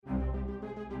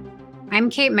I'm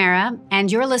Kate Mara,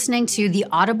 and you're listening to the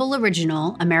Audible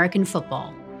original American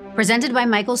Football, presented by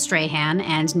Michael Strahan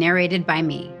and narrated by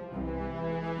me.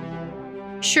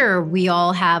 Sure, we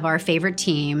all have our favorite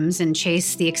teams and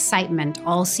chase the excitement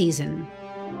all season.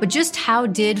 But just how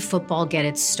did football get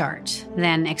its start,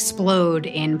 then explode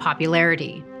in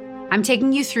popularity? I'm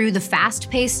taking you through the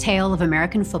fast-paced tale of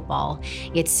American football,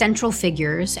 its central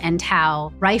figures, and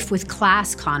how, rife with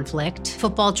class conflict,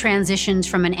 football transitions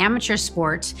from an amateur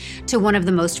sport to one of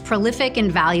the most prolific and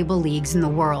valuable leagues in the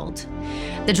world.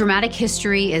 The dramatic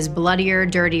history is bloodier,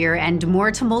 dirtier, and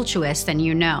more tumultuous than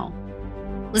you know.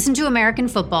 Listen to American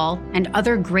Football and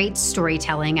other great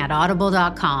storytelling at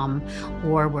audible.com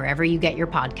or wherever you get your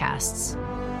podcasts.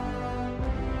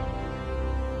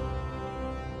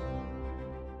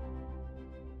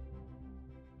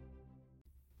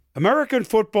 American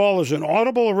Football is an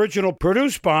Audible original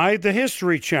produced by the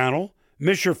History Channel,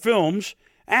 Misher Films,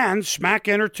 and Smack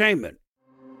Entertainment.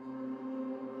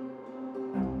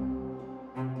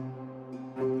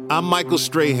 I'm Michael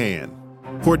Strahan.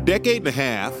 For a decade and a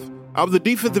half, I was the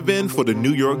defensive end for the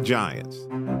New York Giants.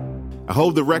 I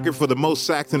hold the record for the most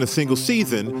sacks in a single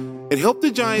season and helped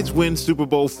the Giants win Super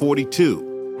Bowl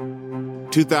 42. In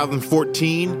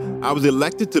 2014, I was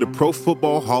elected to the Pro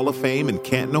Football Hall of Fame in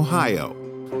Canton, Ohio.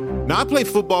 Now, I played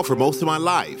football for most of my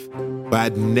life, but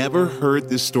I'd never heard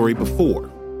this story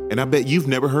before, and I bet you've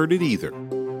never heard it either.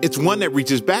 It's one that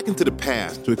reaches back into the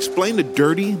past to explain the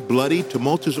dirty, bloody,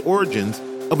 tumultuous origins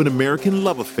of an American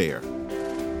love affair.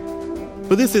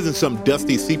 But this isn't some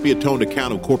dusty, sepia-toned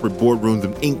account of corporate boardrooms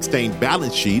and ink-stained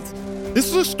balance sheets. This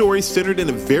is a story centered in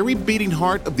the very beating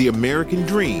heart of the American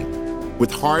dream,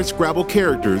 with hard-scrabble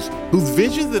characters whose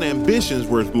visions and ambitions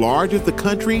were as large as the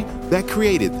country that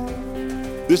created them.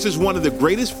 This is one of the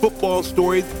greatest football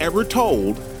stories ever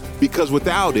told, because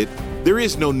without it, there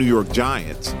is no New York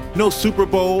Giants, no Super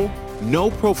Bowl, no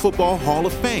Pro Football Hall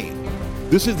of Fame.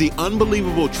 This is the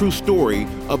unbelievable true story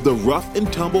of the rough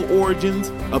and tumble origins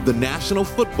of the National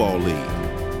Football League.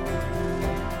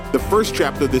 The first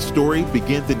chapter of this story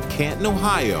begins in Canton,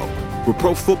 Ohio, where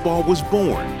pro football was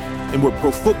born and where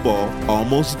pro football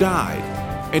almost died.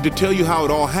 And to tell you how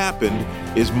it all happened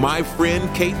is my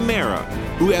friend Kate Mara,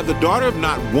 who, as the daughter of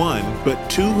not one, but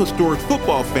two historic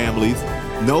football families,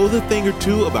 knows a thing or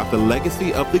two about the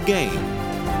legacy of the game.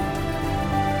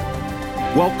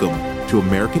 Welcome to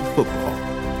American Football.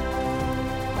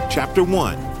 Chapter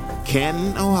 1,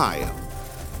 Canton, Ohio.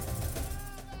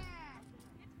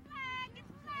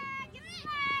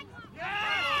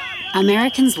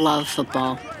 Americans love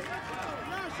football.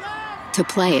 To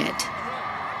play it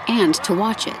and to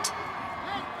watch it.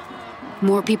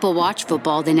 More people watch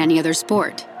football than any other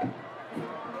sport.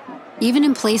 Even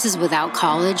in places without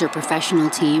college or professional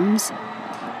teams,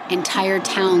 entire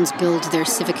towns build their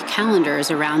civic calendars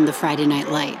around the Friday night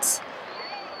lights.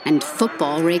 And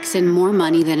football rakes in more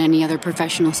money than any other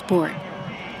professional sport.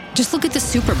 Just look at the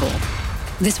Super Bowl.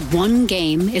 This one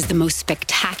game is the most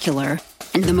spectacular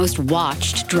and the most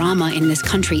watched drama in this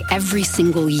country every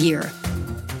single year.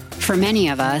 For many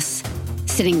of us,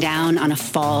 sitting down on a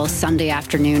fall Sunday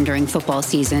afternoon during football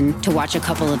season to watch a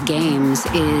couple of games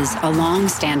is a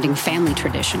long-standing family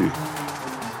tradition.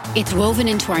 It's woven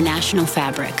into our national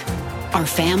fabric, our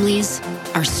families,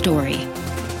 our story.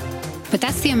 But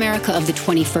that's the America of the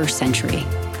 21st century.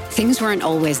 Things weren't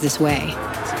always this way.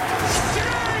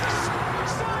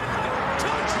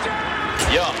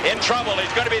 Young in trouble.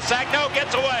 He's going to be sacked. No,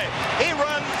 gets away. He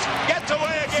runs, gets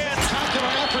away again. Spectacular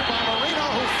effort by Marino,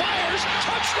 who fires.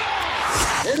 Touchdown!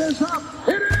 It is up.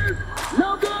 It is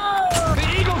no good. The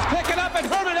Eagles pick it up, and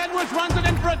Herman Edwards runs it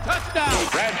in for a touchdown.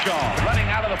 Bradshaw running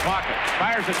out of the pocket,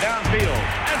 fires it downfield,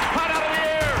 and caught out of the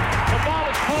air. The ball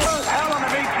is pulled. Alan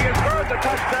Amici has scored the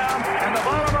touchdown, and the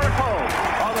Baltimore Colts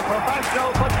are the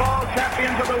professional football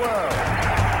champions of the world.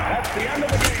 That's the end of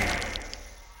the game.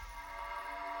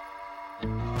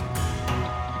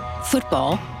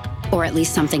 Football, or at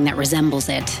least something that resembles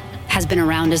it, has been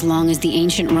around as long as the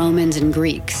ancient Romans and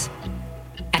Greeks.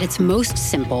 At its most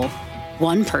simple,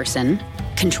 one person,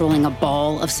 controlling a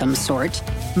ball of some sort,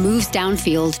 moves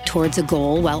downfield towards a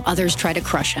goal while others try to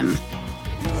crush him.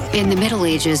 In the Middle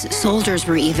Ages, soldiers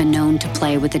were even known to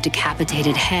play with the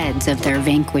decapitated heads of their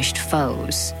vanquished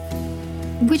foes,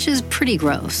 which is pretty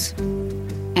gross.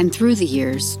 And through the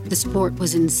years, the sport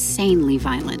was insanely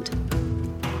violent.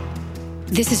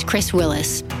 This is Chris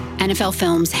Willis, NFL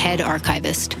Films head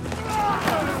archivist.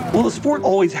 Well, the sport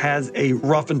always has a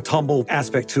rough and tumble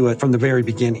aspect to it from the very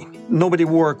beginning. Nobody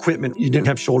wore equipment. You didn't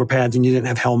have shoulder pads and you didn't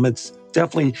have helmets.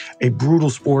 Definitely a brutal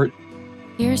sport.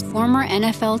 Here's former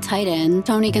NFL tight end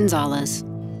Tony Gonzalez.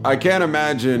 I can't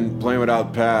imagine playing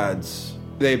without pads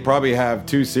They'd probably have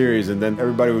 2 series, and then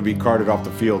everybody would be carted off the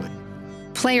field.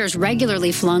 Players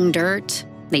regularly flung dirt.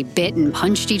 They bit and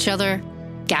punched each other,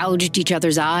 gouged each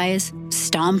other's eyes,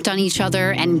 stomped on each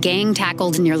other, and gang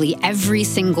tackled nearly every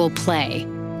single play.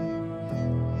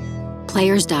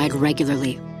 Players died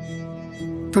regularly.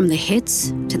 From the hits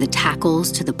to the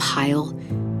tackles to the pile,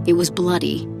 it was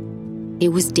bloody. It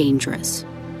was dangerous.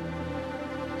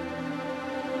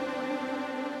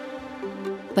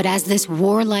 But as this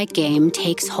warlike game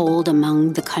takes hold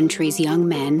among the country's young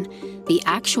men, the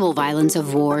actual violence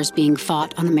of wars being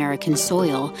fought on American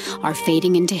soil are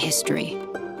fading into history.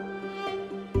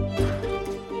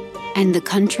 And the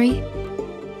country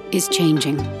is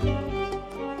changing.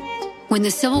 When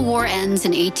the Civil War ends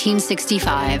in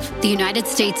 1865, the United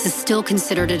States is still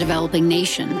considered a developing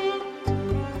nation.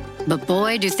 But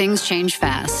boy, do things change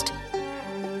fast.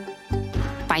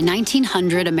 By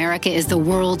 1900, America is the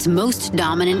world's most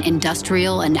dominant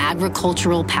industrial and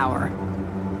agricultural power.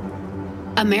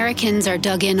 Americans are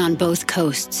dug in on both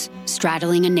coasts,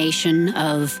 straddling a nation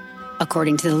of,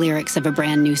 according to the lyrics of a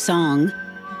brand new song,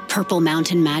 purple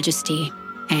mountain majesty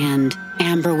and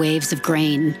amber waves of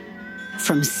grain,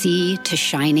 from sea to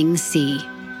shining sea.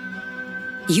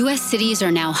 U.S. cities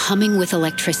are now humming with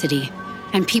electricity,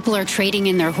 and people are trading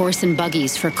in their horse and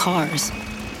buggies for cars.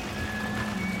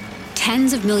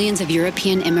 Tens of millions of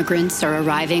European immigrants are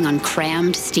arriving on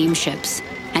crammed steamships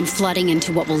and flooding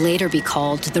into what will later be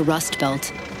called the Rust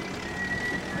Belt.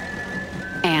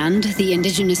 And the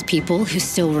indigenous people who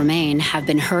still remain have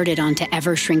been herded onto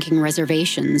ever-shrinking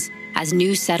reservations as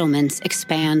new settlements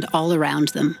expand all around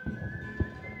them.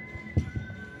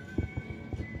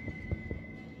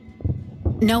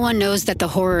 No one knows that the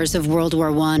horrors of World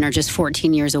War I are just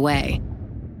 14 years away.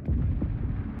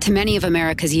 To many of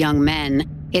America's young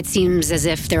men, it seems as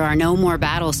if there are no more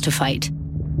battles to fight,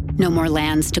 no more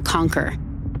lands to conquer,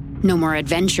 no more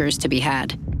adventures to be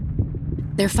had.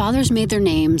 Their fathers made their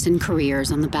names and careers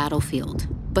on the battlefield,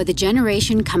 but the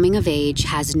generation coming of age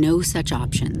has no such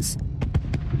options.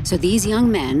 So these young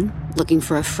men, looking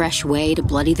for a fresh way to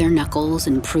bloody their knuckles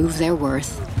and prove their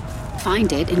worth,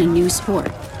 find it in a new sport: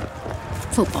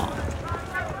 football.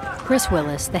 Chris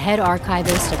Willis, the head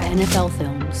archivist of NFL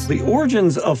Films. The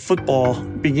origins of football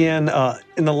began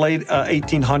in the late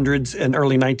 1800s and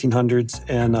early 1900s,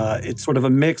 and it's sort of a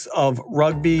mix of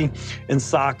rugby and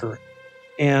soccer.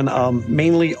 And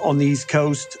mainly on the East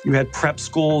Coast, you had prep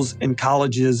schools and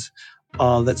colleges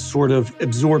that sort of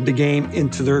absorbed the game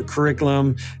into their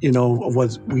curriculum. You know,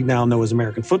 what we now know as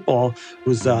American football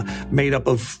was made up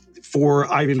of 4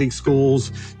 Ivy League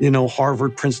schools, you know,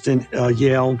 Harvard, Princeton,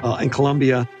 Yale, and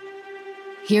Columbia.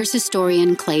 Here's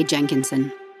historian Clay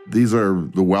Jenkinson. These are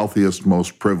the wealthiest,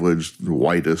 most privileged,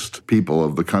 whitest people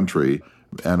of the country,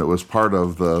 and it was part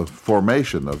of the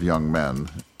formation of young men.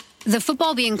 The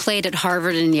football being played at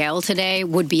Harvard and Yale today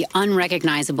would be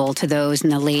unrecognizable to those in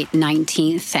the late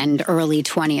 19th and early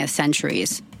 20th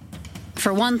centuries.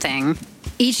 For one thing,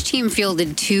 each team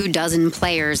fielded 24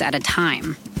 players at a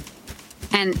time.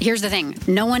 And here's the thing,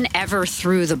 no one ever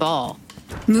threw the ball.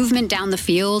 Movement down the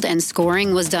field and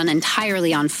scoring was done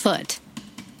entirely on foot.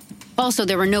 Also,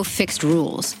 there were no fixed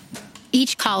rules.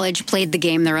 Each college played the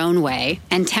game their own way,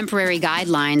 and temporary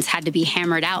guidelines had to be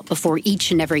hammered out before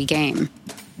each and every game.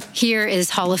 Here is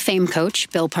Hall of Fame coach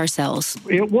Bill Parcells.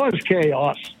 It was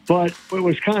chaos, but it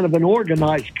was kind of an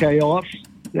organized chaos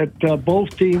that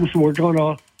both teams were going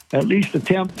to at least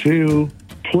attempt to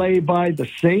play by the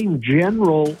same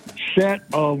general set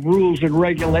of rules and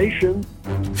regulations.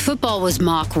 Football was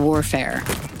mock warfare.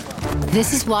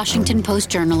 This is Washington Post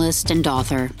journalist and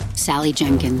author Sally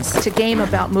Jenkins. It's a game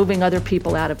about moving other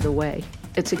people out of the way.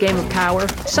 It's a game of power.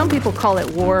 Some people call it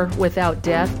war without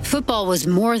death. Football was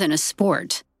more than a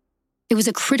sport. It was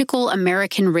a critical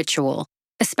American ritual,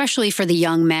 especially for the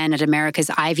young men at America's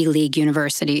Ivy League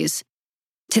universities.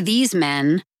 To these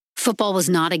men, football was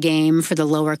not a game for the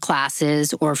lower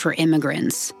classes or for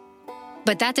immigrants.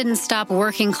 But that didn't stop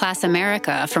working-class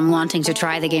America from wanting to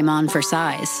try the game on for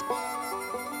size.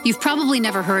 You've probably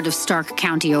never heard of Stark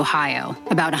County, Ohio,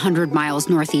 about 100 miles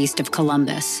northeast of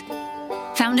Columbus.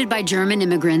 Founded by German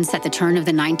immigrants at the turn of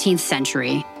the 19th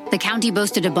century, the county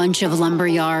boasted a bunch of lumber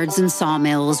yards and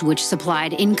sawmills which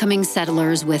supplied incoming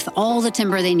settlers with all the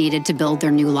timber they needed to build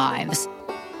their new lives.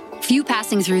 Few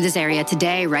passing through this area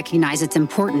today recognize its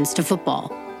importance to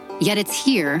football. Yet it's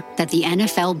here that the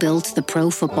NFL built the Pro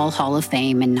Football Hall of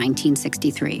Fame in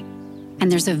 1963.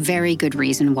 And there's a very good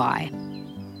reason why.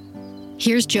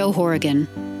 Here's Joe Horrigan,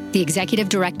 the executive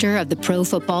director of the Pro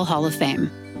Football Hall of Fame.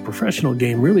 The professional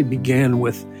game really began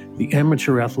with the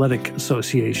amateur athletic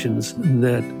associations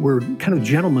that were kind of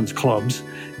gentlemen's clubs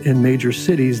in major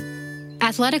cities.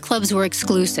 Athletic clubs were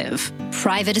exclusive,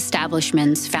 private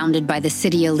establishments founded by the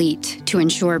city elite to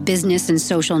ensure business and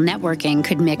social networking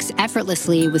could mix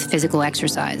effortlessly with physical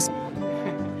exercise.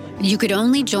 You could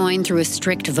only join through a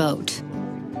strict vote,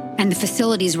 and the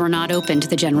facilities were not open to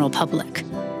the general public.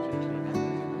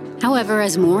 However,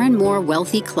 as more and more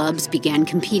wealthy clubs began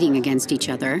competing against each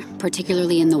other,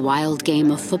 particularly in the wild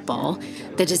game of football,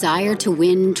 the desire to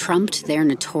win trumped their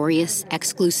notorious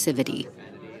exclusivity.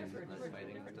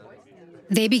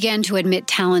 They began to admit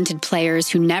talented players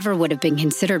who never would have been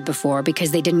considered before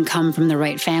because they didn't come from the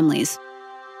right families.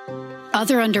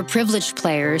 Other underprivileged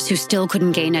players who still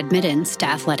couldn't gain admittance to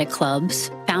athletic clubs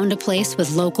found a place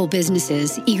with local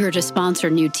businesses eager to sponsor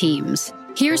new teams.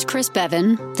 Here's Chris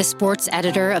Bevan, the sports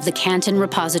editor of the Canton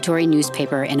Repository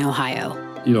newspaper in Ohio.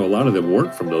 A lot of them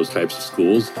weren't from those types of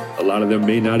schools. A lot of them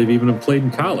may not have even played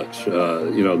in college.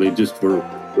 They just were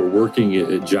working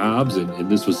at jobs, and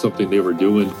this was something they were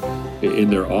doing in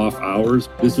their off hours.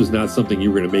 This was not something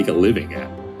you were going to make a living at.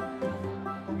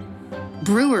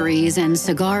 Breweries and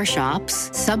cigar shops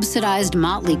subsidized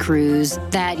motley crews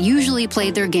that usually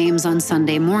played their games on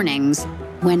Sunday mornings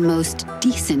when most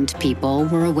decent people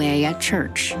were away at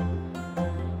church.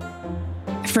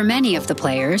 For many of the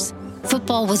players,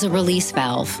 football was a release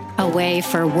valve, a way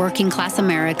for working-class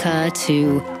America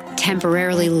to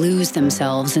temporarily lose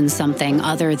themselves in something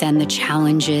other than the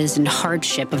challenges and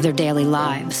hardship of their daily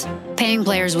lives. Paying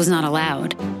players was not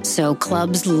allowed, so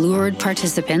clubs lured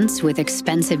participants with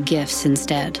expensive gifts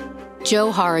instead.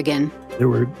 Joe Horrigan. There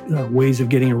were ways of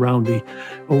getting around the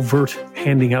overt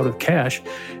handing out of cash.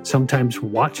 Sometimes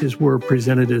watches were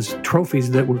presented as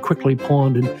trophies that were quickly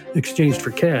pawned and exchanged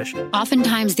for cash.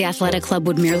 Oftentimes, the athletic club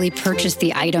would merely purchase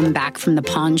the item back from the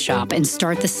pawn shop and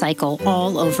start the cycle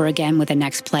all over again with the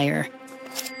next player.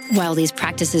 While these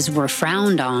practices were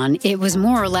frowned on, it was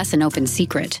more or less an open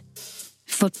secret.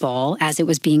 Football, as it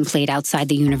was being played outside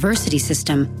the university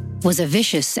system, was a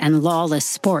vicious and lawless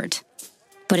sport.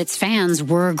 But its fans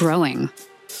were growing.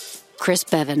 Chris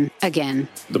Bevan, again.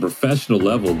 The professional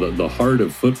level, the heart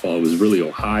of football was really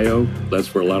Ohio.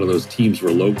 That's where a lot of those teams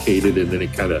were located, and then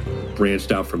it kind of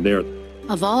branched out from there.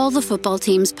 Of all the football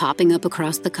teams popping up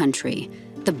across the country,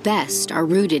 the best are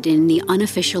rooted in the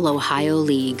unofficial Ohio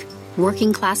League,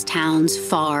 working-class towns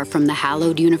far from the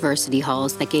hallowed university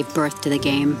halls that gave birth to the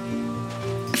game.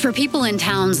 For people in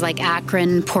towns like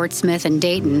Akron, Portsmouth, and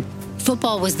Dayton,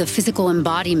 football was the physical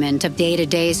embodiment of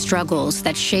day-to-day struggles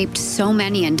that shaped so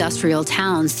many industrial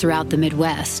towns throughout the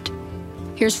Midwest.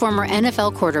 Here's former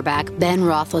NFL quarterback Ben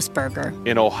Roethlisberger.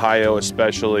 In Ohio,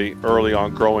 especially early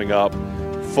on growing up,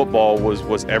 football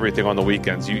was everything on the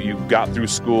weekends. You got through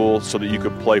school so that you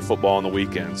could play football on the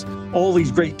weekends. All these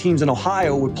great teams in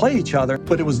Ohio would play each other,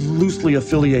 but it was loosely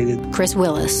affiliated. Chris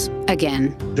Willis,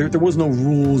 again. There was no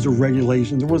rules or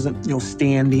regulations. There wasn't,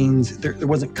 standings. There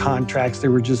wasn't contracts. They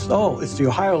were just, it's the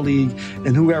Ohio League,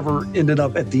 and whoever ended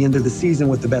up at the end of the season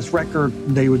with the best record,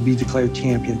 they would be declared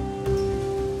champion.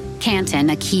 Canton,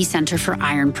 a key center for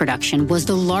iron production, was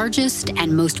the largest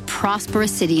and most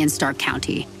prosperous city in Stark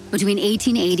County. Between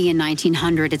 1880 and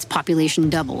 1900, its population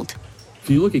doubled. If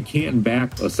you look at Canton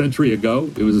back a century ago,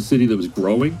 it was a city that was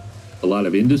growing, a lot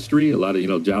of industry, a lot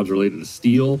of jobs related to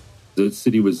steel. The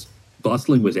city was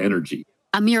bustling with energy.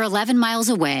 A mere 11 miles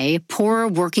away, poorer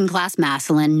working-class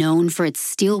Massillon, known for its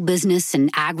steel business and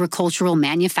agricultural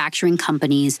manufacturing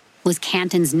companies, was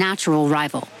Canton's natural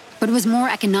rival. But it was more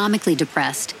economically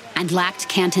depressed and lacked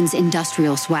Canton's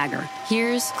industrial swagger.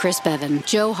 Here's Chris Bevan,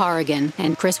 Joe Horrigan,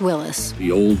 and Chris Willis.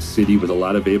 The old city with a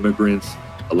lot of immigrants,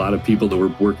 a lot of people that were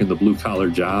working the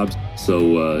blue-collar jobs.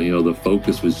 So, the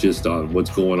focus was just on what's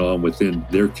going on within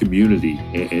their community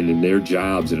and in their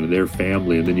jobs and in their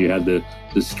family. And then you had the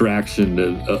distraction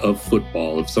of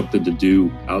football, of something to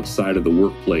do outside of the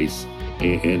workplace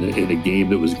and a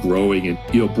game that was growing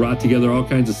and, brought together all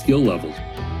kinds of skill levels.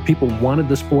 People wanted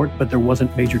the sport, but there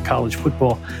wasn't major college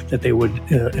football that they would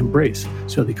embrace.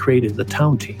 So they created the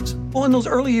town teams. Well, in those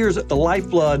early years, the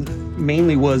lifeblood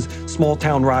mainly was small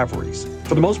town rivalries.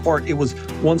 For the most part, it was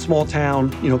one small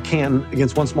town, Canton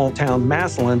against one small town,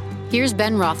 Massillon. Here's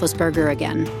Ben Roethlisberger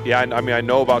again. Yeah, I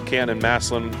know about Canton and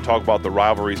Massillon, talk about the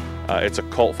rivalries. It's a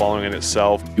cult following in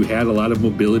itself. You had a lot of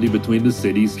mobility between the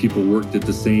cities. People worked at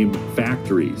the same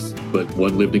factories, but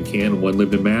one lived in Canton, one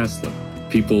lived in Massillon.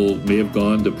 People may have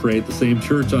gone to pray at the same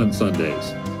church on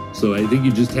Sundays. So I think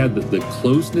you just had the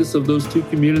closeness of those two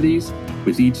communities,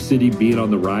 with each city being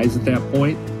on the rise at that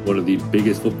point. One of the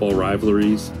biggest football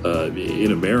rivalries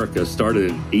in America started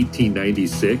in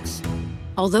 1896.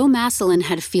 Although Massillon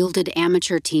had fielded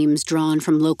amateur teams drawn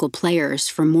from local players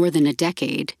for more than a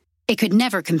decade, it could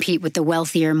never compete with the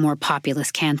wealthier, more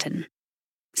populous Canton.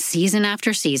 Season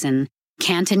after season,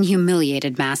 Canton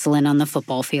humiliated Massillon on the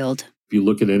football field. If you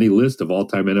look at any list of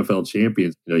all-time NFL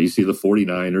champions, you see the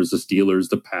 49ers, the Steelers,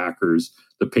 the Packers,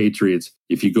 the Patriots.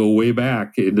 If you go way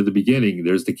back into the beginning,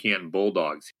 there's the Canton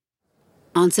Bulldogs.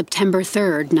 On September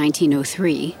 3rd,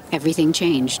 1903, everything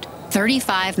changed.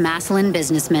 35 Massillon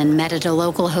businessmen met at a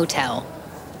local hotel,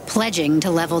 pledging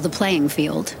to level the playing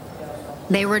field.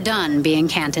 They were done being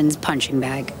Canton's punching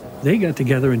bag. They got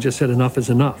together and just said enough is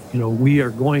enough. We are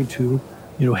going to,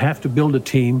 have to build a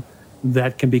team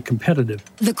that can be competitive.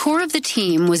 The core of the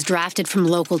team was drafted from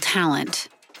local talent.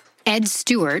 Ed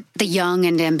Stewart, the young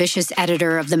and ambitious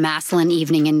editor of the Massillon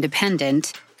Evening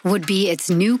Independent, would be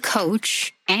its new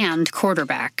coach and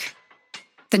quarterback.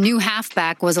 The new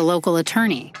halfback was a local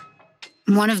attorney.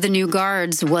 One of the new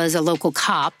guards was a local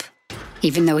cop,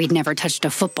 even though he'd never touched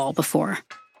a football before.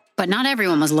 But not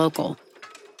everyone was local.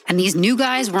 And these new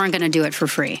guys weren't going to do it for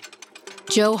free.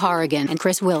 Joe Horrigan and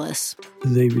Chris Willis.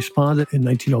 They responded in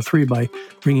 1903 by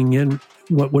bringing in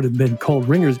what would have been called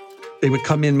ringers. They would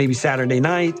come in maybe Saturday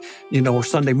night, or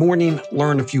Sunday morning,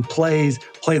 learn a few plays,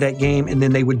 play that game, and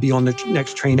then they would be on the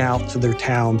next train out to their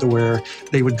town to where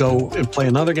they would go and play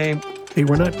another game. They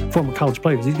were not former college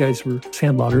players. These guys were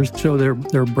sandlotters. So their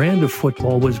brand of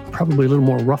football was probably a little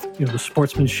more rough, the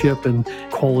sportsmanship and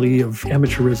quality of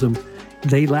amateurism.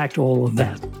 They lacked all of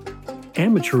that.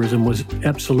 Amateurism was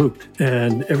absolute,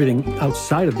 and everything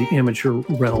outside of the amateur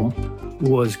realm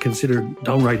was considered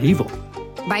downright evil.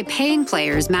 By paying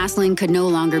players, Massillon could no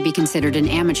longer be considered an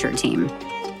amateur team.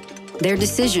 Their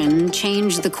decision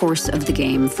changed the course of the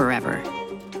game forever.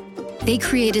 They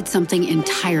created something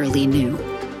entirely new: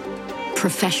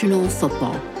 professional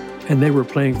football. And they were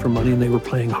playing for money, and they were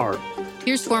playing hard.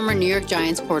 Here's former New York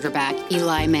Giants quarterback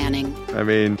Eli Manning.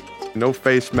 No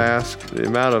face mask, the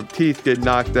amount of teeth getting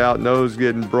knocked out, nose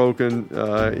getting broken,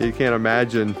 you can't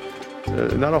imagine.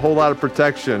 Not a whole lot of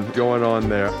protection going on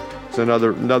there. It's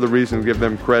another reason to give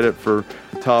them credit for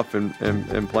tough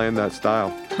and playing that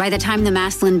style. By the time the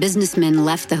Massillon businessmen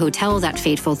left the hotel that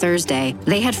fateful Thursday,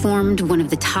 they had formed one of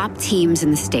the top teams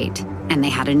in the state, and they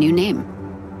had a new name: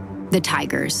 the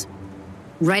Tigers.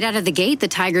 Right out of the gate, the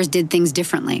Tigers did things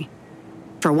differently.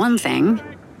 For one thing,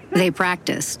 they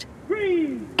practiced.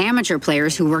 Amateur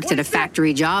players who worked at a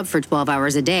factory job for 12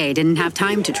 hours a day didn't have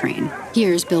time to train.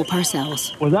 Here's Bill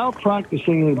Parcells. Without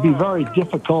practicing, it would be very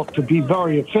difficult to be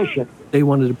very efficient. They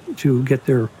wanted to get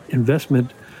their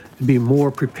investment to be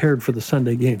more prepared for the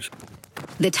Sunday games.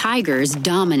 The Tigers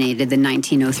dominated the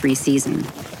 1903 season.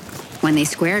 When they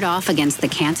squared off against the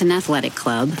Canton Athletic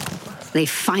Club, they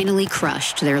finally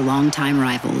crushed their longtime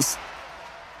rivals.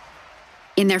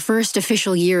 In their first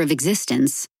official year of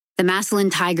existence, the Massillon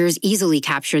Tigers easily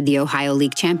captured the Ohio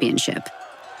League Championship.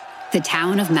 The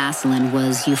town of Massillon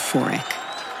was euphoric.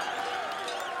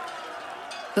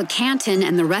 But Canton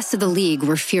and the rest of the league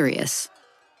were furious.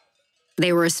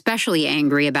 They were especially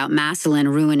angry about Massillon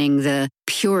ruining the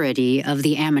purity of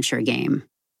the amateur game.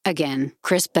 Again,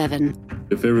 Chris Bevan.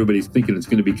 If everybody's thinking it's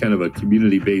going to be kind of a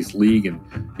community-based league and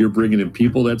you're bringing in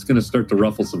people, that's going to start to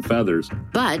ruffle some feathers.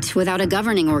 But without a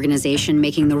governing organization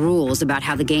making the rules about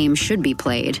how the game should be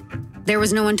played, there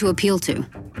was no one to appeal to.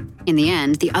 In the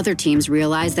end, the other teams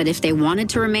realized that if they wanted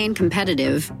to remain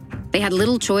competitive, they had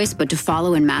little choice but to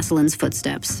follow in Massillon's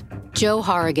footsteps. Joe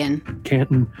Horrigan.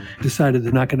 Canton decided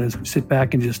they're not going to sit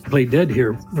back and just play dead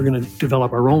here. We're going to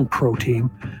develop our own pro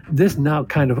team. This now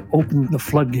kind of opened the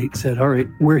floodgate, said, all right,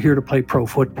 we're here to play pro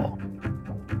football.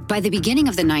 By the beginning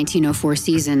of the 1904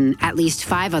 season, at least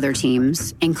 5 other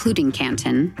teams, including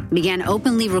Canton, began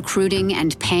openly recruiting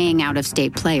and paying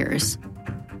out-of-state players.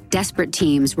 Desperate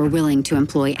teams were willing to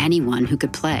employ anyone who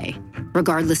could play,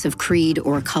 regardless of creed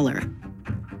or color.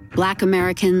 Black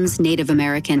Americans, Native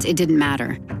Americans, it didn't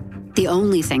matter. The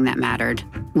only thing that mattered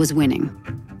was winning.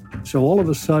 So all of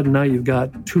a sudden, now you've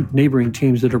got 2 neighboring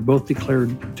teams that are both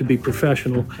declared to be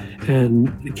professional, and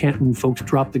the Canton folks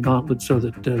dropped the gauntlet so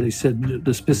that they said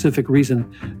the specific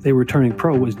reason they were turning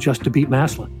pro was just to beat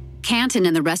Massillon. Canton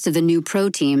and the rest of the new pro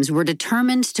teams were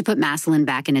determined to put Massillon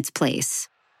back in its place.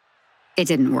 It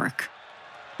didn't work.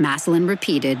 Massillon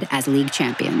repeated as league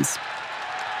champions.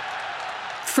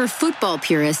 For football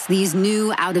purists, these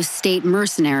new out-of-state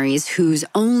mercenaries whose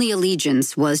only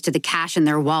allegiance was to the cash in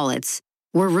their wallets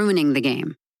were ruining the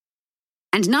game.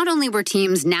 And not only were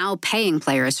teams now paying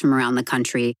players from around the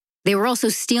country, they were also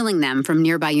stealing them from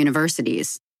nearby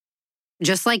universities.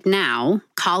 Just like now,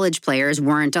 college players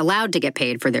weren't allowed to get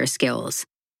paid for their skills.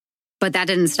 But that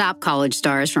didn't stop college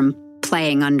stars from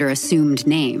playing under assumed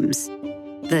names.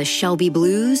 The Shelby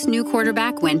Blues' new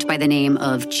quarterback went by the name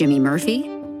of Jimmy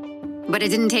Murphy. But it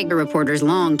didn't take the reporters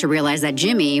long to realize that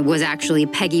Jimmy was actually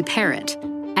Peggy Parrott,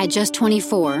 At just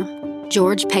 24,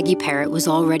 George Peggy Parrott was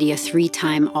already a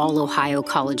 3-time All-Ohio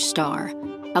College star,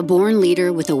 a born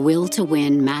leader with a will to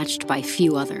win matched by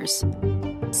few others.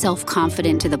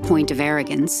 Self-confident to the point of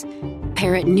arrogance,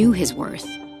 Parrott knew his worth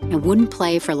and wouldn't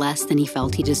play for less than he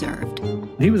felt he deserved.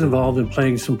 He was involved in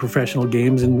playing some professional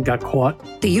games and got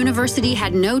caught. The university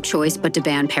had no choice but to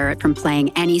ban Parrott from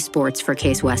playing any sports for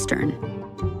Case Western.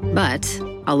 But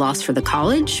a loss for the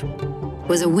college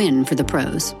was a win for the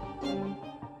pros.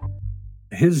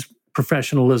 His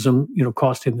professionalism,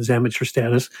 cost him his amateur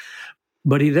status.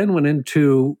 But he then went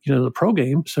into, the pro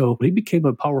game, so he became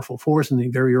a powerful force in the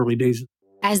very early days.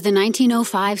 As the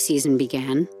 1905 season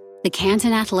began, the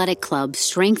Canton Athletic Club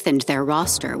strengthened their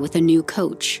roster with a new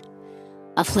coach,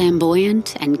 a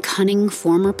flamboyant and cunning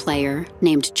former player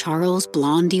named Charles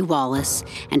Blondie Wallace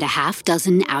and a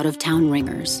half-dozen out-of-town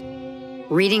ringers.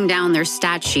 Reading down their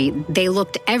stat sheet, they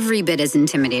looked every bit as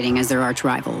intimidating as their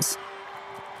arch-rivals.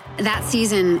 That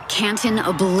season, Canton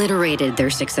obliterated their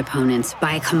 6 opponents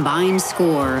by a combined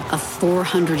score of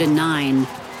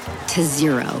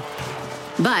 409-0.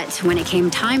 But when it came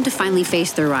time to finally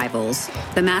face their rivals,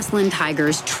 the Massillon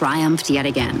Tigers triumphed yet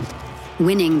again,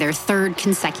 winning their 3rd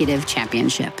consecutive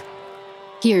championship.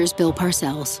 Here's Bill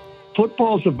Parcells.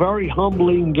 Football's a very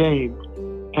humbling game,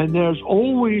 and there's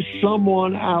always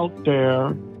someone out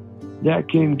there that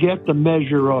can get the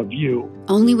measure of you.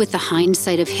 Only with the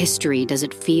hindsight of history does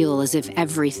it feel as if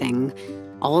everything,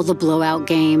 all the blowout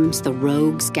games, the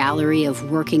rogues gallery of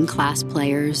working-class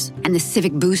players, and the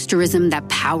civic boosterism that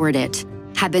powered it,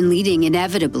 had been leading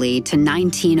inevitably to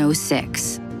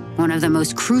 1906, one of the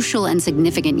most crucial and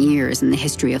significant years in the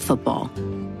history of football.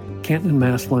 Canton and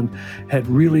Massillon had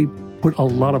really put a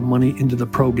lot of money into the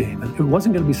pro game, and it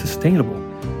wasn't going to be sustainable.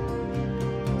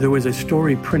 There was a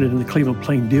story printed in the Cleveland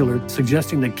Plain Dealer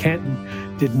suggesting that Canton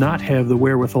did not have the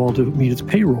wherewithal to meet its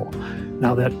payroll.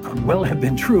 Now, that could well have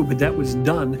been true, but that was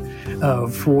done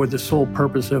for the sole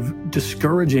purpose of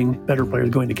discouraging better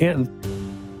players going to Canton.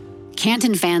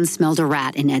 Canton fans smelled a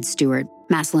rat in Ed Stewart,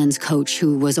 Massillon's coach,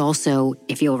 who was also,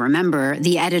 if you'll remember,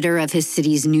 the editor of his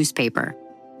city's newspaper.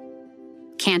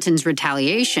 Canton's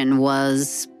retaliation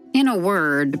was, in a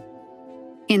word,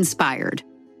 inspired.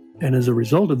 And as a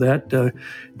result of that,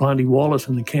 Blondie Wallace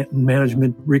and the Canton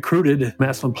management recruited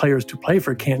Massillon players to play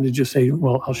for Canton to just say,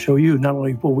 well, I'll show you, not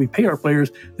only will we pay our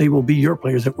players, they will be your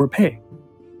players that we're paying.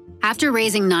 After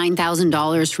raising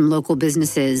 $9,000 from local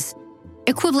businesses,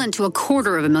 equivalent to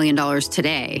 $250,000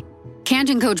 today,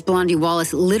 Canton coach Blondie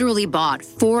Wallace literally bought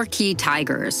 4 key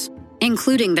Tigers,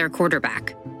 including their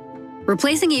quarterback.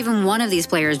 Replacing even one of these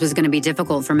players was going to be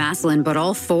difficult for Massillon, but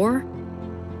all 4?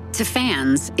 To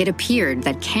fans, it appeared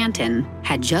that Canton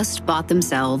had just bought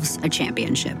themselves a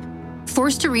championship.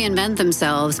 Forced to reinvent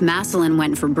themselves, Massillon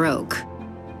went for broke.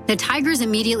 The Tigers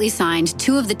immediately signed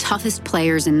 2 of the toughest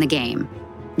players in the game,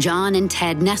 John and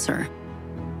Ted Nesser.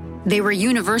 They were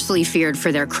universally feared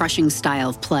for their crushing style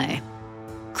of play.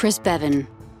 Chris Bevan.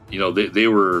 They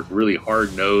were really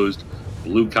hard-nosed,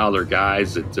 blue-collar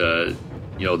guys that,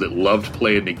 that loved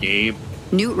playing the game.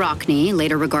 Newt Rockne,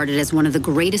 later regarded as one of the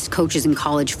greatest coaches in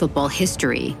college football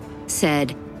history,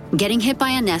 said, "Getting hit by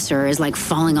a Nesser is like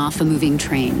falling off a moving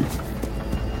train."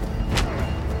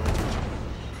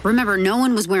 Remember, no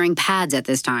one was wearing pads at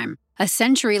this time. A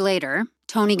century later,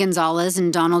 Tony Gonzalez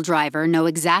and Donald Driver know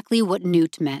exactly what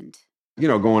Newt meant.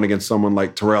 Going against someone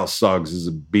like Terrell Suggs is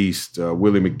a beast.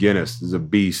 Willie McGinnis is a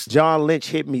beast. John Lynch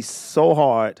hit me so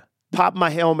hard, popped my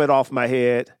helmet off my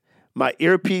head. My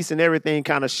earpiece and everything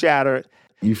kind of shattered.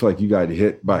 You feel like you got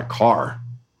hit by a car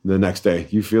the next day.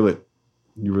 You feel it.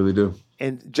 You really do.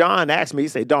 And John asked me, he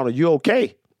said, "Donald, you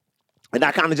okay?" And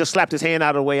I kind of just slapped his hand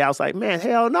out of the way. I was like, man,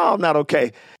 hell no, I'm not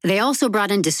okay. They also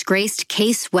brought in disgraced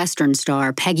Case Western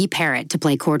star Peggy Parrott to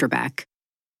play quarterback.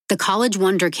 The college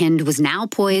wonderkind was now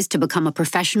poised to become a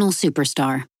professional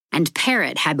superstar, and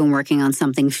Parrott had been working on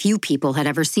something few people had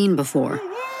ever seen before.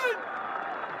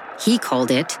 He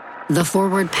called it the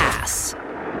forward pass.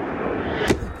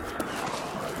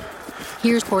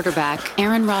 Here's quarterback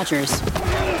Aaron Rodgers.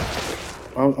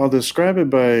 I'll describe it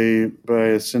by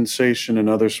a sensation in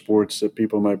other sports that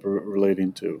people might be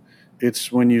relating to.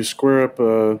 It's when you square up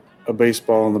a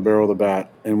baseball in the barrel of the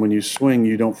bat, and when you swing,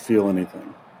 you don't feel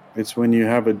anything. It's when you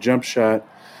have a jump shot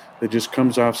that just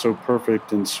comes off so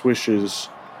perfect and swishes,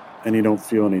 and you don't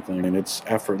feel anything, and it's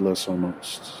effortless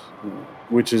almost,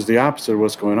 which is the opposite of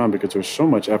what's going on, because there's so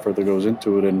much effort that goes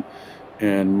into it,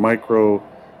 and micro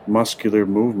muscular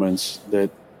movements that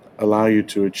allow you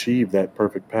to achieve that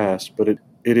perfect pass. But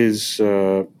it is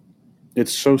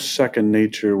it's so second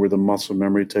nature, where the muscle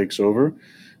memory takes over,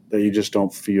 that you just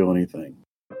don't feel anything.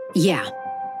 Yeah,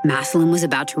 Massillon was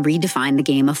about to redefine the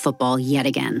game of football yet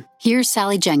again. Here's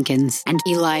Sally Jenkins and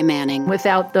Eli Manning.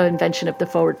 Without the invention of the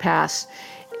forward pass,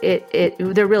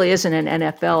 there really isn't an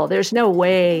NFL. There's no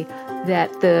way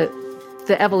that the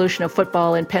evolution of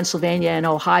football in Pennsylvania and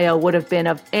Ohio would have been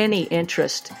of any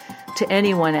interest to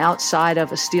anyone outside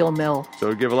of a steel mill.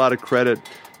 So give a lot of credit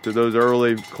to those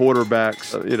early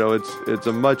quarterbacks. It's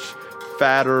a much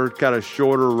fatter, kind of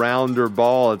shorter, rounder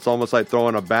ball. It's almost like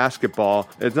throwing a basketball.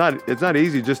 It's not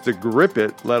easy just to grip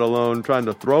it, let alone trying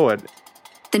to throw it.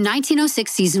 The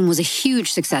 1906 season was a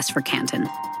huge success for Canton.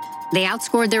 They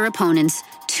outscored their opponents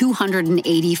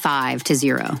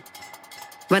 285-0.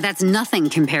 But that's nothing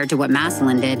compared to what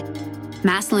Massillon did.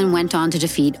 Massillon went on to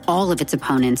defeat all of its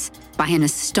opponents by an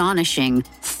astonishing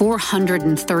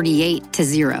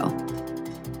 438-0.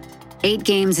 8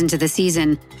 games into the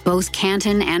season, both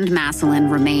Canton and Massillon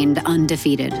remained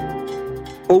undefeated.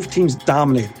 Both teams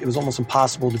dominated. It was almost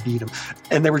impossible to beat them.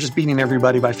 And they were just beating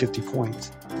everybody by 50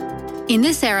 points. In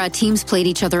this era, teams played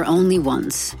each other only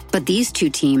once, but these two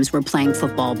teams were playing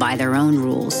football by their own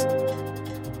rules.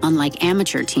 Unlike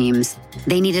amateur teams,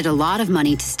 they needed a lot of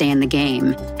money to stay in the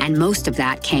game, and most of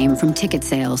that came from ticket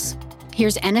sales.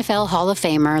 Here's NFL Hall of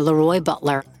Famer Leroy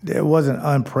Butler. It wasn't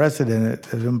unprecedented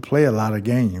to them play a lot of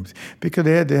games because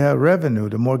they had to have revenue.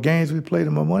 The more games we play,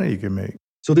 the more money you can make.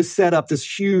 So this set up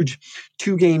this huge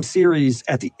 2-game series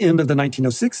at the end of the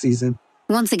 1906 season.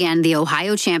 Once again, the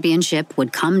Ohio Championship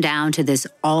would come down to this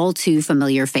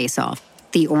all-too-familiar face-off.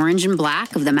 The orange and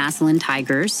black of the Massillon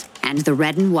Tigers and the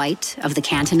red and white of the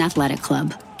Canton Athletic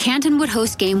Club. Canton would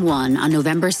host Game 1 on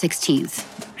November 16th,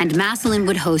 and Massillon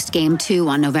would host Game 2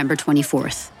 on November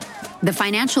 24th. The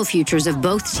financial futures of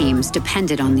both teams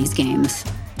depended on these games.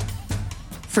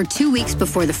 For 2 weeks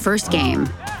before the first game,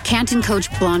 Canton coach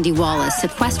Blondie Wallace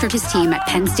sequestered his team at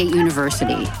Penn State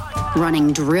University,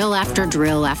 running drill after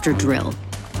drill after drill.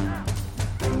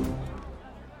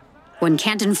 When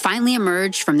Canton finally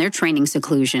emerged from their training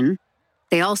seclusion,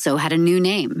 they also had a new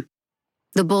name,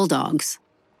 the Bulldogs.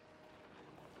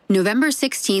 November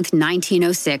 16th,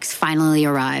 1906 finally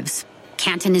arrives.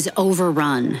 Canton is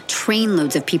overrun.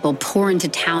 Trainloads of people pour into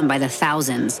town by the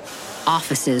thousands.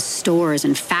 Offices, stores,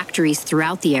 and factories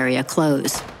throughout the area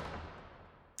close.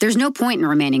 There's no point in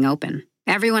remaining open.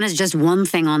 Everyone has just one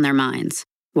thing on their minds: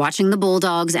 watching the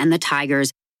Bulldogs and the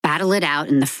Tigers battle it out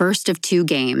in the first of 2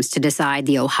 games to decide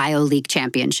the Ohio League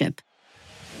Championship.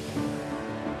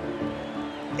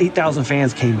 8,000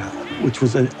 fans came out, which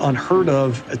was an unheard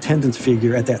of attendance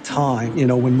figure at that time,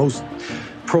 when most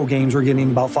pro games were getting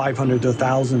about 500 to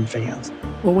 1,000 fans.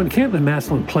 Well, when Canton and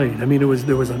Massillon played,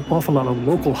 there was an awful lot of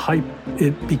local hype.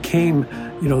 It became,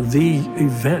 the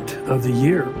event of the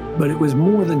year. But it was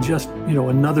more than just,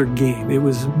 another game. It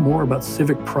was more about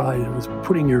civic pride. It was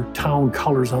putting your town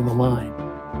colors on the line.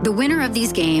 The winner of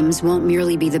these games won't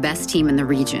merely be the best team in the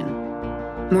region.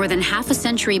 More than half a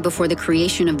century before the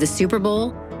creation of the Super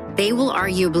Bowl, they will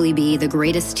arguably be the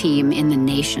greatest team in the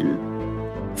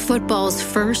nation. Football's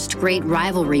first great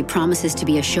rivalry promises to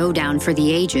be a showdown for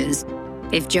the ages.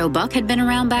 If Joe Buck had been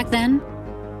around back then,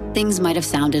 things might have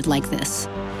sounded like this.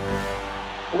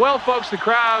 Well, folks, the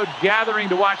crowd gathering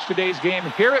to watch today's game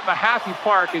here at Mahaffey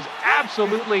Park is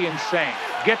absolutely insane.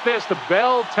 Get this, the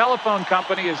Bell Telephone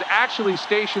Company has actually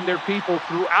stationed their people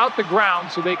throughout the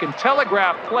ground so they can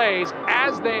telegraph plays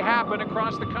as they happen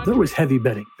across the country. There was heavy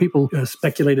betting. People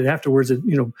speculated afterwards that,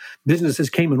 businesses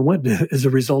came and went as a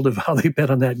result of how they bet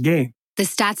on that game. The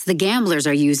stats the gamblers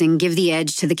are using give the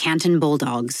edge to the Canton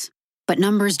Bulldogs. But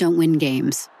numbers don't win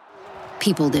games.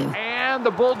 People do. And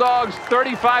the Bulldogs'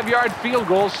 35-yard field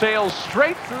goal sails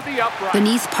straight through the upright.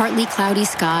 Beneath partly cloudy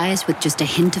skies with just a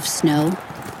hint of snow,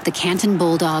 the Canton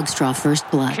Bulldogs draw first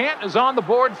blood. Canton is on the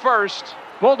board first.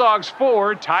 Bulldogs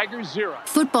 4, Tigers 0.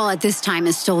 Football at this time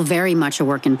is still very much a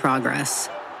work in progress.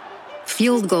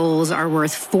 Field goals are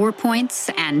worth 4 points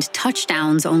and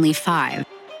touchdowns only 5.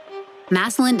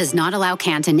 Massillon does not allow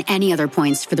Canton any other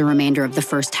points for the remainder of the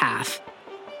first half.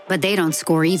 But they don't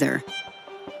score either.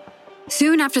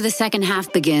 Soon after the second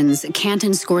half begins,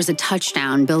 Canton scores a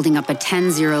touchdown, building up a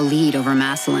 10-0 lead over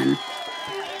Massillon.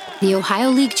 The Ohio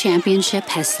League Championship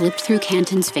has slipped through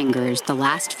Canton's fingers the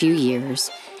last few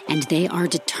years, and they are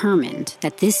determined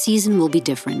that this season will be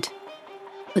different.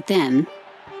 But then,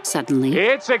 suddenly...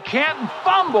 It's a Canton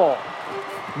fumble!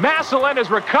 Massillon has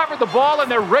recovered the ball,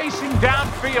 and they're racing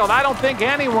downfield. I don't think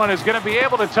anyone is going to be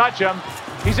able to touch him.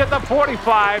 He's at the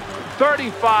 45,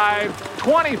 35,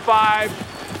 25,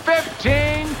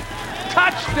 15,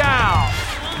 touchdown!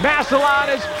 Massillon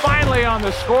is finally on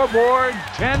the scoreboard,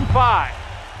 10-5.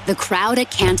 The crowd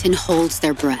at Canton holds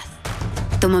their breath.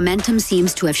 The momentum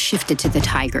seems to have shifted to the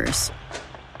Tigers.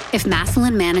 If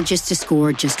Massillon manages to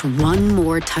score just one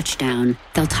more touchdown,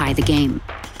 they'll tie the game.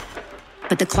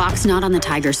 But the clock's not on the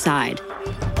Tigers' side.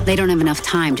 They don't have enough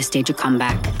time to stage a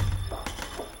comeback.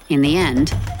 In the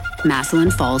end,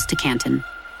 Massillon falls to Canton.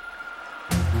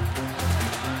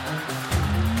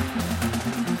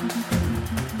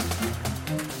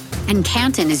 And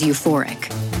Canton is euphoric.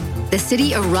 The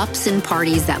city erupts in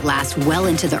parties that last well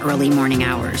into the early morning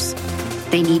hours.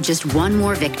 They need just one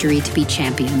more victory to be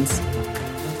champions.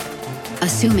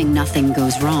 Assuming nothing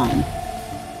goes wrong.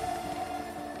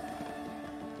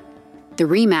 The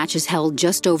rematch is held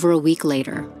just over a week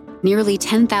later. Nearly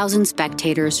 10,000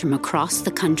 spectators from across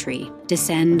the country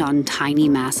descend on tiny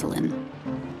Massillon.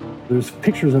 There's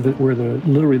pictures of it where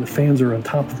literally the fans are on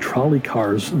top of trolley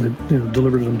cars that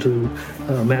delivered them to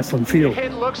Massillon Field.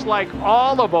 It looks like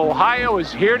all of Ohio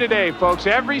is here today, folks.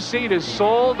 Every seat is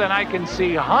sold, and I can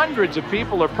see hundreds of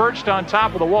people are perched on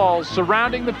top of the walls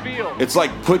surrounding the field. It's like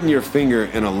putting your finger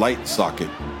in a light socket.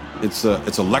 It's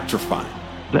electrifying.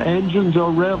 The engines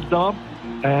are revved up,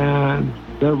 and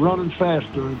they're running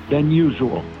faster than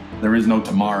usual. There is no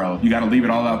tomorrow. You got to leave it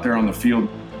all out there on the field.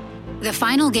 The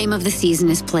final game of the season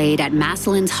is played at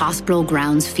Massillon's Hospital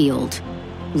Grounds Field,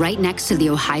 right next to the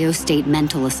Ohio State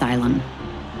Mental Asylum.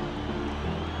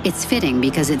 It's fitting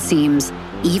because it seems,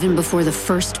 even before the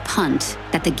first punt,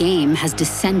 that the game has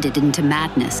descended into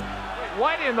madness.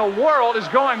 What in the world is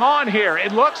going on here?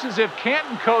 It looks as if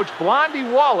Canton coach Blondie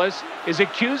Wallace is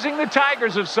accusing the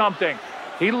Tigers of something.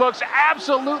 He looks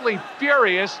absolutely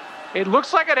furious. It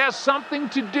looks like it has something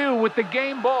to do with the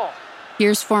game ball.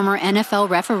 Here's former NFL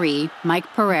referee Mike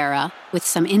Pereira with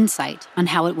some insight on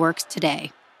how it works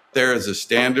today. There is a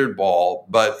standard ball,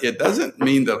 but it doesn't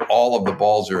mean that all of the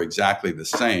balls are exactly the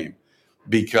same,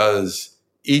 because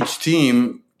each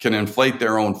team can inflate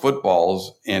their own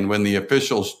footballs, and when the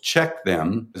officials check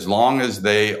them, as long as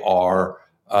they are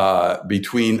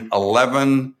between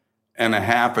 11 and a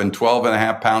half and 12 and a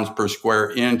half pounds per square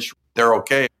inch, they're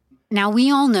okay. Now,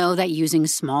 we all know that using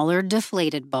smaller,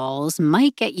 deflated balls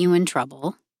might get you in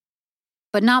trouble,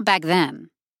 but not back then.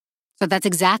 So that's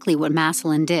exactly what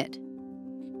Massillon did.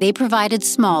 They provided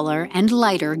smaller and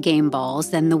lighter game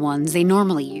balls than the ones they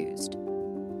normally used.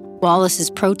 Wallace's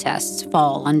protests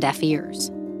fall on deaf ears.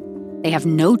 They have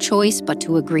no choice but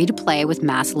to agree to play with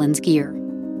Massillon's gear.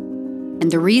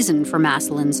 And the reason for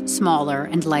Massillon's smaller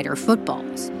and lighter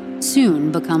footballs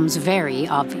soon becomes very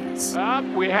obvious.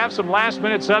 We have some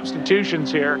last-minute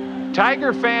substitutions here.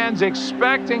 Tiger fans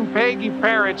expecting Peggy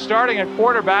Parrott starting at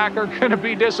quarterback are going to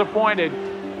be disappointed.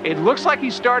 It looks like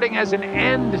he's starting as an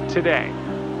end today.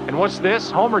 And what's this?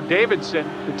 Homer Davidson,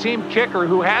 the team kicker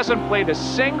who hasn't played a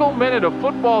single minute of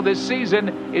football this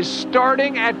season, is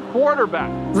starting at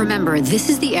quarterback. Remember, this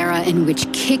is the era in which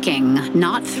kicking,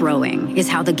 not throwing, is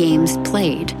how the game's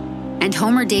played. And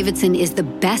Homer Davidson is the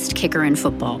best kicker in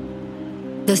football.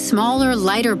 The smaller,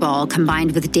 lighter ball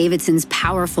combined with Davidson's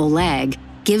powerful leg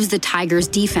gives the Tigers'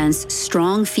 defense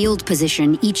strong field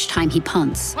position each time he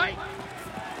punts.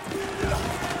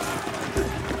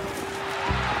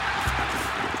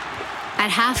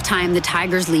 At halftime, the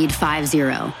Tigers lead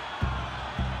 5-0.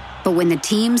 But when the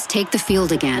teams take the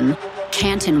field again,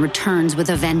 Canton returns with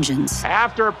a vengeance.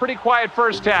 After a pretty quiet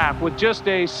first half with just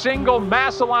a single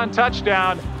Massillon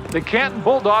touchdown, the Canton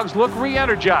Bulldogs look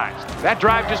re-energized. That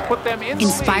drive just put them in.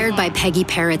 Inspired by Peggy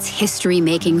Parrott's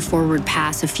history-making forward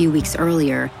pass a few weeks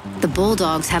earlier, the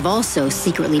Bulldogs have also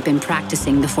secretly been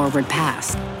practicing the forward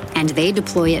pass, and they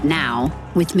deploy it now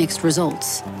with mixed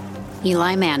results.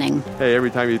 Eli Manning. Hey,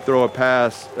 every time you throw a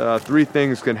pass, 3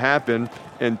 things can happen,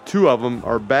 and 2 of them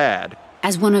are bad.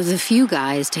 As one of the few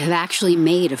guys to have actually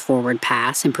made a forward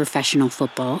pass in professional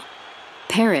football,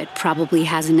 Parrott probably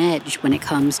has an edge when it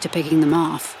comes to picking them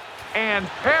off. And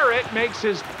Parrott makes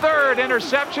his 3rd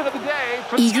interception of the day.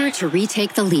 Eager to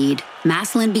retake the lead,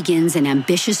 Massillon begins an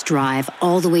ambitious drive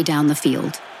all the way down the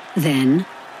field. Then,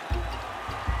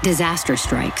 disaster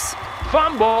strikes.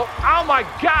 Fumble. Oh my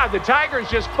God, the Tigers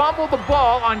just fumbled the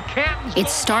ball on Canton's.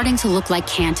 It's starting to look like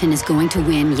Canton is going to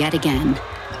win yet again.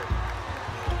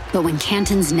 But when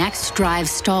Canton's next drive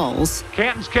stalls...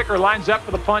 Canton's kicker lines up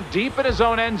for the punt deep in his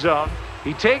own end zone.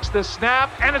 He takes the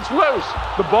snap, and it's loose.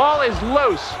 The ball is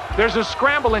loose. There's a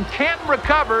scramble, and Canton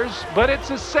recovers, but it's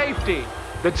a safety.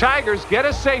 The Tigers get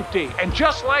a safety, and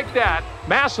just like that,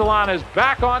 Massillon is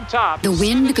back on top. The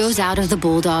wind goes out of the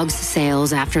Bulldogs'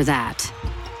 sails after that.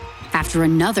 After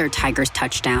another Tigers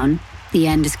touchdown, the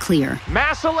end is clear.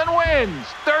 Massillon wins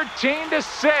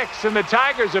 13-6, and the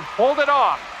Tigers have pulled it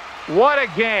off. What a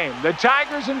game. The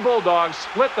Tigers and Bulldogs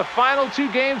split the final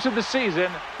 2 games of the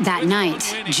season. That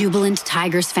night, jubilant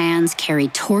Tigers fans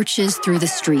carried torches through the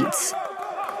streets.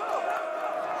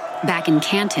 Back in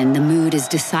Canton, the mood is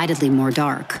decidedly more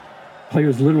dark.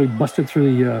 Players literally busted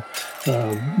through the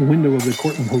window of the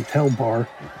Cortland Hotel bar,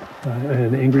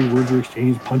 and angry words were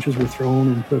exchanged, punches were thrown,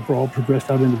 and the brawl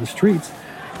progressed out into the streets.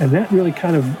 And that really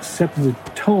kind of set the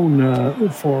tone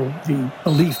for the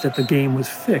belief that the game was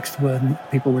fixed when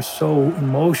people were so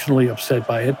emotionally upset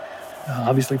by it,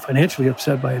 obviously financially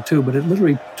upset by it too, but it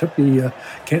literally took the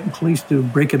Canton police to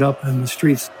break it up in the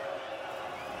streets.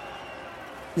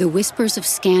 The whispers of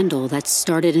scandal that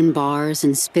started in bars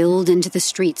and spilled into the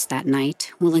streets that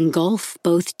night will engulf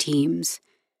both teams,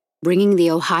 bringing the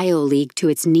Ohio League to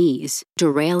its knees,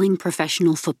 derailing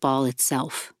professional football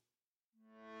itself.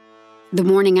 The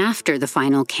morning after the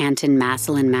final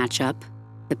Canton-Massillon matchup,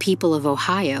 the people of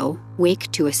Ohio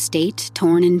wake to a state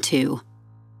torn in two.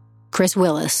 Chris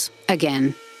Willis,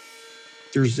 again.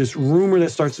 There's this rumor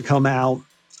that starts to come out,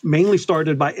 mainly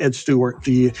started by Ed Stewart,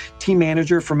 the team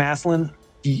manager for Massillon.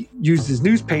 He used his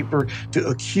newspaper to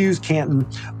accuse Canton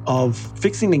of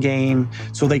fixing the game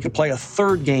so they could play a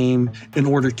third game in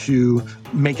order to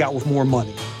make out with more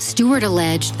money. Stewart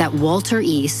alleged that Walter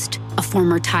East, a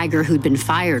former Tiger who'd been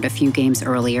fired a few games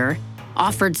earlier,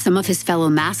 offered some of his fellow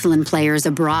Massillon players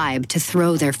a bribe to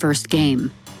throw their first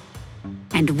game.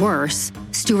 And worse,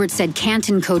 Stewart said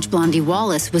Canton coach Blondie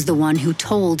Wallace was the one who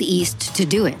told East to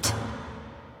do it.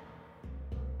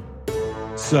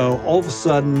 So all of a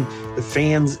sudden, the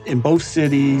fans in both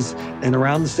cities and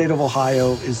around the state of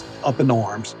Ohio is up in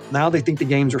arms. Now they think the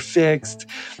games are fixed.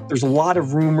 There's a lot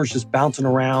of rumors just bouncing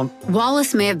around.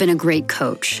 Wallace may have been a great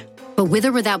coach, but with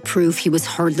or without proof, he was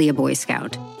hardly a Boy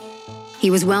Scout.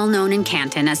 He was well known in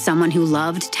Canton as someone who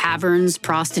loved taverns,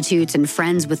 prostitutes, and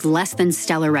friends with less than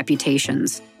stellar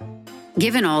reputations.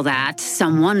 Given all that,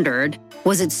 some wondered,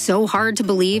 was it so hard to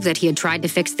believe that he had tried to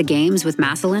fix the games with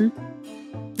Massillon?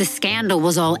 The scandal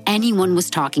was all anyone was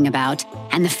talking about,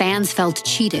 and the fans felt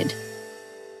cheated.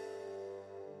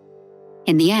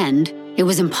 In the end, it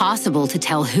was impossible to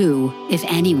tell who, if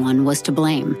anyone, was to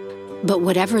blame. But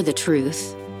whatever the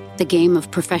truth, the game of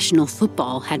professional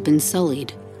football had been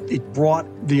sullied. It brought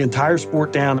the entire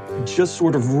sport down. It just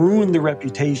sort of ruined the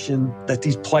reputation that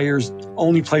these players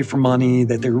only play for money,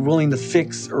 that they're willing to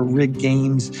fix or rig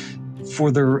games for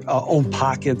their own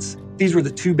pockets. These were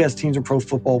the two best teams in pro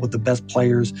football with the best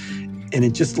players, and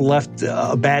it just left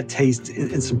a bad taste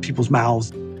in some people's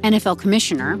mouths. NFL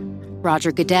Commissioner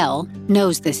Roger Goodell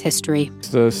knows this history.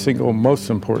 The single most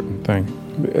important thing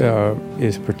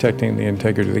is protecting the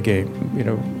integrity of the game. You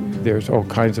know, there's all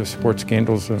kinds of sports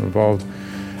scandals that involve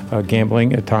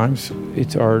gambling at times.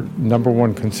 It's our number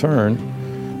one concern,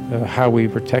 how we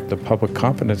protect the public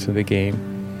confidence of the game.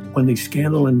 When the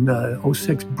scandal in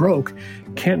 2006 broke,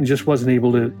 Canton just wasn't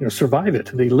able to survive it.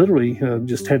 They literally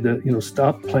just had to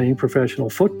stop playing professional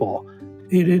football.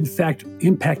 It, in fact,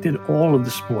 impacted all of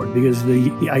the sport because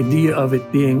the idea of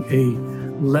it being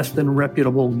a less than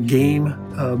reputable game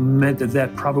meant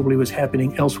that probably was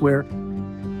happening elsewhere.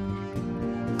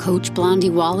 Coach Blondie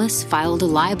Wallace filed a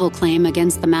libel claim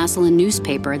against the Massillon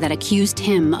newspaper that accused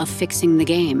him of fixing the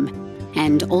game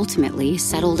and ultimately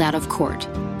settled out of court.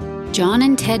 John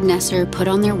and Ted Nesser put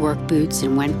on their work boots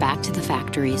and went back to the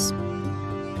factories.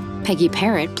 Peggy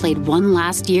Parrott played one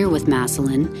last year with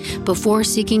Massillon before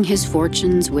seeking his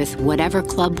fortunes with whatever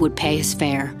club would pay his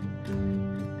fare.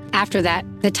 After that,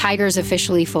 the Tigers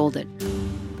officially folded.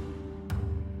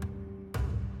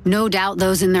 No doubt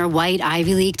those in their white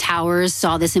Ivy League towers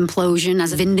saw this implosion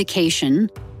as a vindication.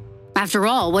 After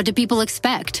all, what do people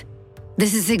expect?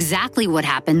 This is exactly what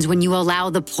happens when you allow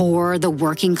the poor, the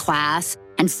working class,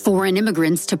 and foreign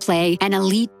immigrants to play an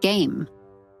elite game.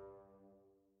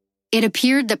 It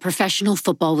appeared that professional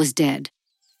football was dead.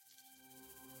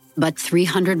 But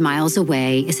 300 miles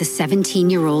away is a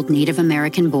 17-year-old Native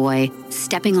American boy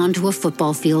stepping onto a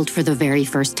football field for the very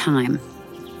first time.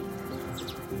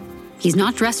 He's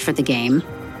not dressed for the game.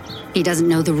 He doesn't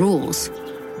know the rules.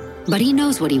 But he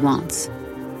knows what he wants: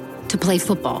 to play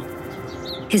football.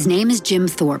 His name is Jim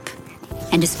Thorpe,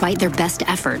 and despite their best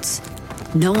efforts,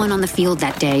 no one on the field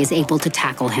that day is able to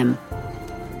tackle him.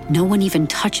 No one even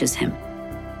touches him.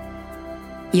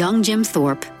 Young Jim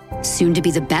Thorpe, soon to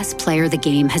be the best player the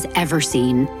game has ever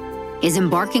seen, is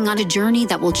embarking on a journey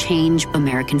that will change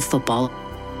American football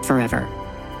forever.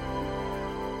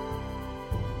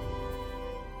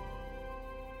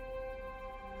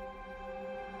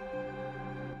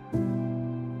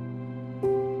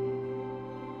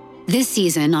 This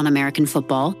season on American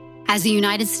football, as the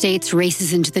United States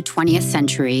races into the 20th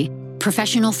century,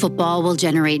 professional football will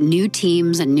generate new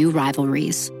teams and new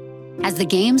rivalries. As the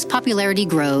game's popularity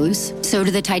grows, so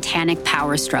do the titanic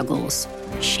power struggles,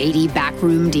 shady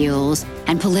backroom deals,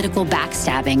 and political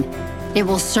backstabbing It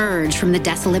will surge from the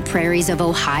desolate prairies of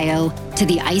Ohio to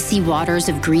the icy waters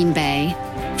of Green Bay,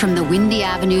 from the windy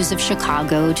avenues of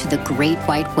Chicago to the Great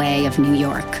White Way of New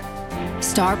York.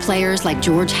 Star players like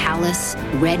George Halas,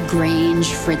 Red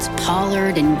Grange, Fritz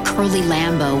Pollard, and Curly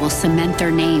Lambeau will cement their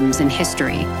names in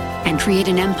history and create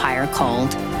an empire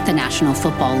called the National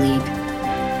Football League.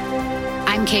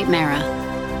 I'm Kate Mara.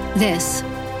 This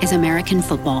is American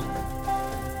football.